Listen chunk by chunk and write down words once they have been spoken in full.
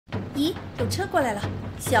咦，有车过来了，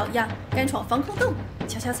小样，敢闯防空洞，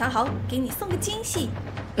悄悄藏好，给你送个惊喜。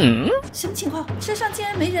什么情况？车上竟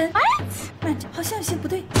然没人？慢着，好像有些不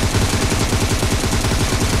对。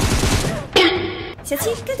小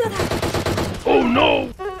七，干掉他 ！Oh no！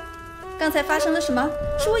 刚才发生了什么？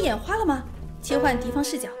是我眼花了吗？切换敌方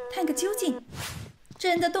视角，探个究竟。这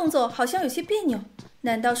人的动作好像有些别扭，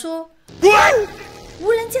难道说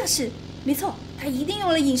无人驾驶？没错，他一定用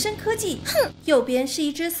了隐身科技。哼，右边是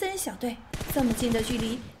一支私人小队，这么近的距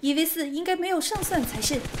离，1v4应该没有胜算才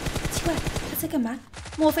是。奇怪，他在干嘛？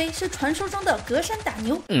莫非是传说中的隔山打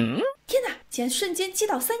牛？天哪，竟然瞬间击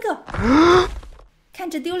倒3个！看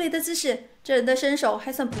着丢雷的姿势，这人的身手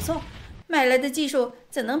还算不错，买来的技术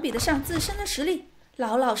怎能比得上自身的实力？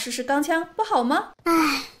老老实实钢枪不好吗？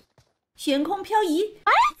悬空漂移，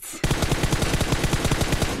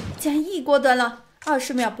竟然一锅端了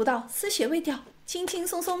，20秒不到，丝血未掉，轻轻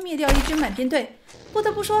松松灭掉一支满编队。不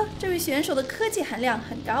得不说，这位选手的科技含量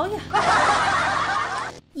很高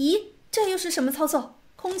呀。咦，这又是什么操作？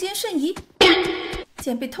空间瞬移，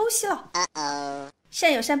竟然被偷袭了。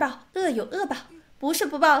善有善报，恶有恶报，不是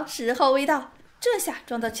不报，时候未到。这下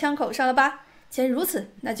撞到枪口上了吧？既然如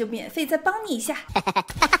此，那就免费再帮你一下。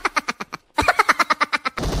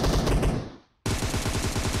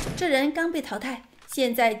这人刚被淘汰，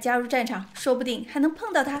现在加入战场，说不定还能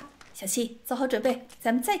碰到他。小七，做好准备，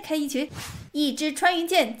咱们再开一局。一支穿云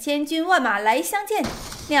箭，千军万马来相见。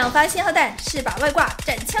2发信号弹，是把外挂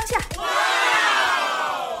斩枪下。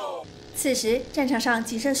此时战场上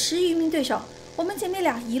仅剩10余名对手，我们姐妹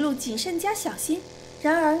俩一路谨慎加小心。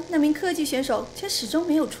然而那名科技选手却始终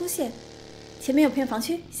没有出现。前面有片防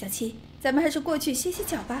区，小七，咱们还是过去歇歇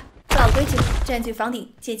脚吧。老规矩，占据房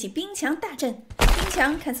顶，建起冰墙大阵。冰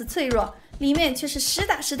墙看似脆弱，里面却是实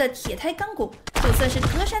打实的铁胎钢骨，就算是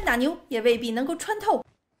隔山打牛，也未必能够穿透。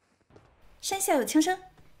山下有枪声，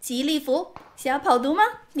吉利服，想要跑毒吗？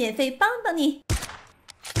免费帮帮你。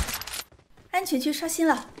安全区刷新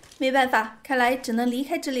了，没办法，看来只能离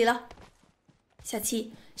开这里了。小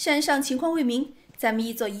七，山上情况未明，咱们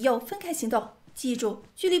一左一右分开行动，记住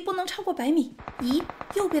距离不能超过100米。咦，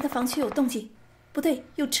右边的房区有动静，不对，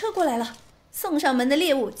有车过来了。送上门的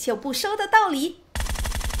猎物岂有不收的道理？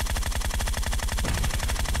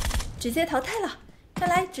直接淘汰了，看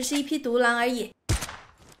来只是一匹独狼而已。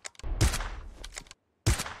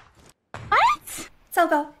糟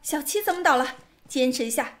糕，小七怎么倒了？坚持一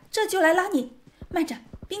下，这就来拉你。慢着，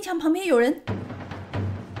冰墙旁边有人。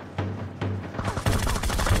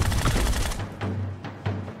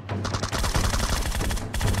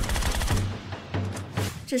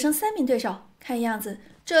只剩3名对手，看样子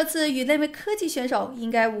这次与那位科技选手应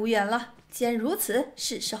该无缘了。既然如此，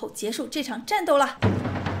是时候结束这场战斗了。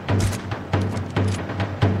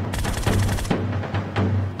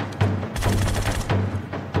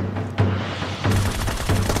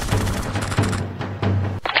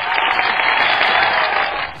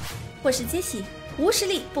我是杰西，无实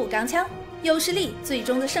力不钢枪，有实力，最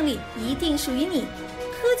终的胜利一定属于你。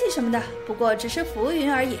科技什么的，不过只是浮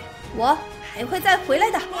云而已，我还会再回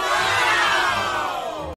来的。